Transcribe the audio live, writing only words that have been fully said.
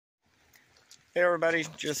Hey everybody,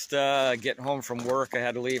 just getting home from work. I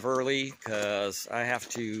had to leave early because I have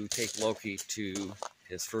to take Loki to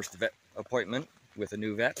his first vet appointment with a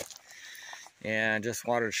new vet. And just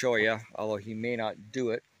wanted to show you, although he may not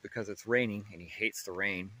do it because it's raining and he hates the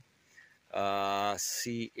rain,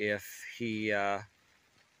 see if he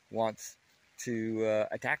wants to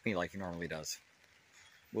attack me like he normally does.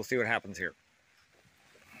 We'll see what happens here.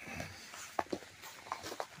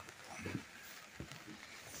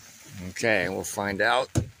 Okay, we'll find out.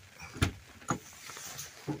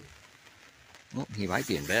 Well, he might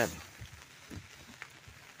be in bed.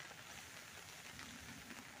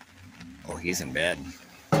 Oh, he's in bed.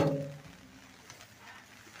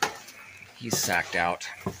 He's sacked out.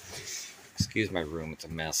 Excuse my room, it's a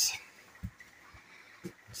mess.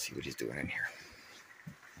 Let's see what he's doing in here.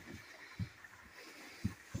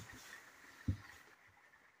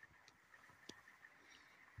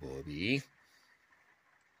 Bobby.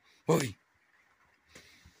 Bobby.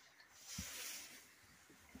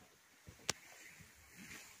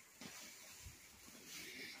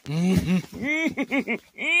 There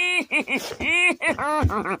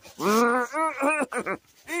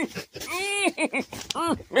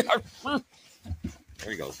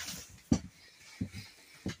he goes.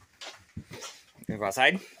 Gonna go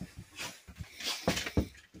outside?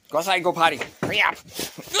 Go outside, go potty. Hurry up.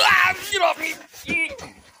 Get off me.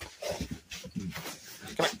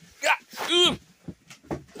 Come on.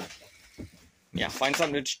 Yeah, find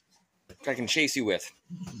something I can chase you with.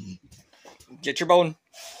 Get your bone.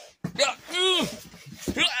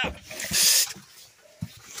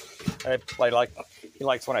 He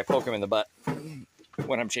likes when I poke him in the butt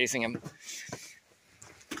when I'm chasing him.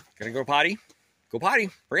 Gonna go potty? Go potty.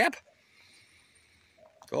 Hurry up.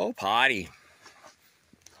 Go potty.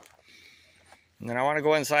 And then I want to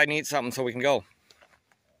go inside and eat something so we can go.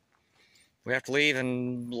 We have to leave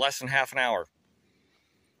in less than half an hour.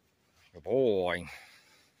 Good boy.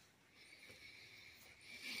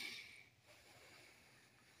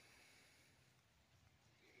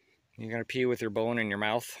 You gonna pee with your bone in your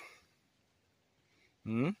mouth?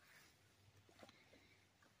 What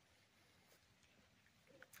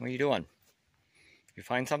are you doing? You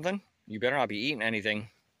find something? You better not be eating anything.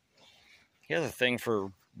 He has a thing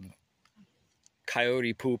for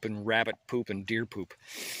coyote poop and rabbit poop and deer poop.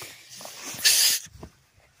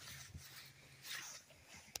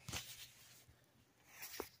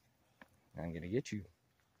 I'm gonna get you.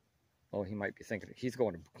 Oh, he might be thinking he's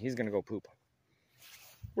gonna go poop.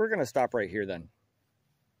 We're gonna stop right here then.